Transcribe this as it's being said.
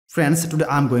Friends, today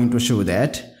I'm going to show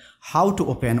that how to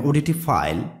open ODT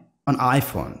file on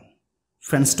iPhone.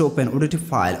 Friends, to open ODT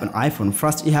file on iPhone,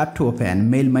 first you have to open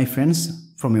Mail My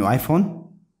Friends from your iPhone.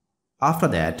 After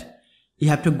that, you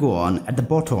have to go on at the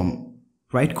bottom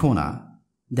right corner.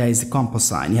 There is a compass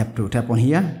sign. You have to tap on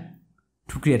here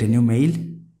to create a new mail,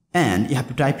 and you have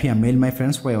to type here Mail My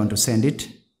Friends where you want to send it.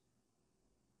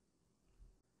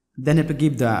 Then you have to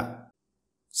give the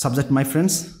subject My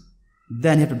Friends.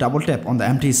 Then you have to double tap on the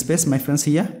empty space My Friends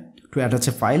here to attach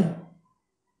a file.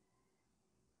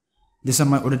 This is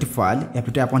my ODT file. You have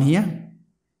to tap on here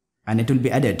and it will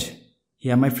be added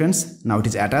here My Friends. Now it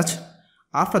is attached.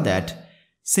 After that,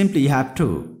 simply you have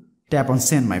to tap on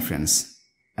Send My Friends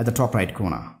at the top right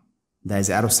corner. There is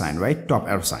arrow sign, right? Top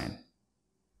arrow sign.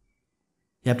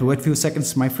 You have to wait few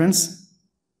seconds My Friends.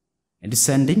 It is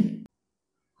sending.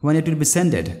 When it will be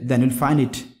sended, then you'll find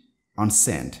it on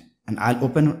Send, and I'll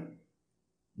open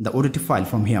the ODT file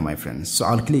from here My Friends. So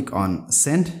I'll click on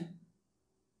Send.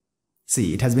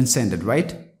 See, it has been sended,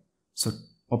 right? So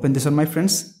open this one My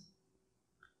Friends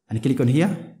and click on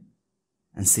here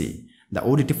and see the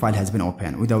ODT file has been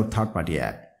opened without third-party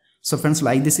app. So friends,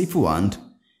 like this, if you want,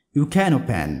 you can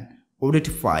open ODT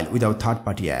file without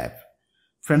third-party app.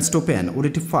 Friends, to open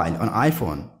ODT file on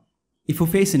iPhone, if you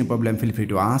face any problem, feel free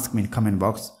to ask me in comment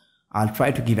box. I'll try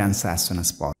to give answer as soon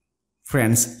as possible.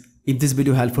 Friends, if this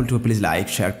video helpful to you, please like,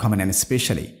 share, comment, and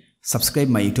especially subscribe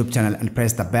my YouTube channel and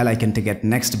press the bell icon to get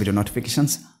next video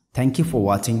notifications. Thank you for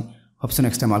watching. Hope so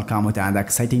next time I'll come with another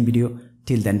exciting video.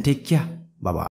 Till then, take care. Bye bye.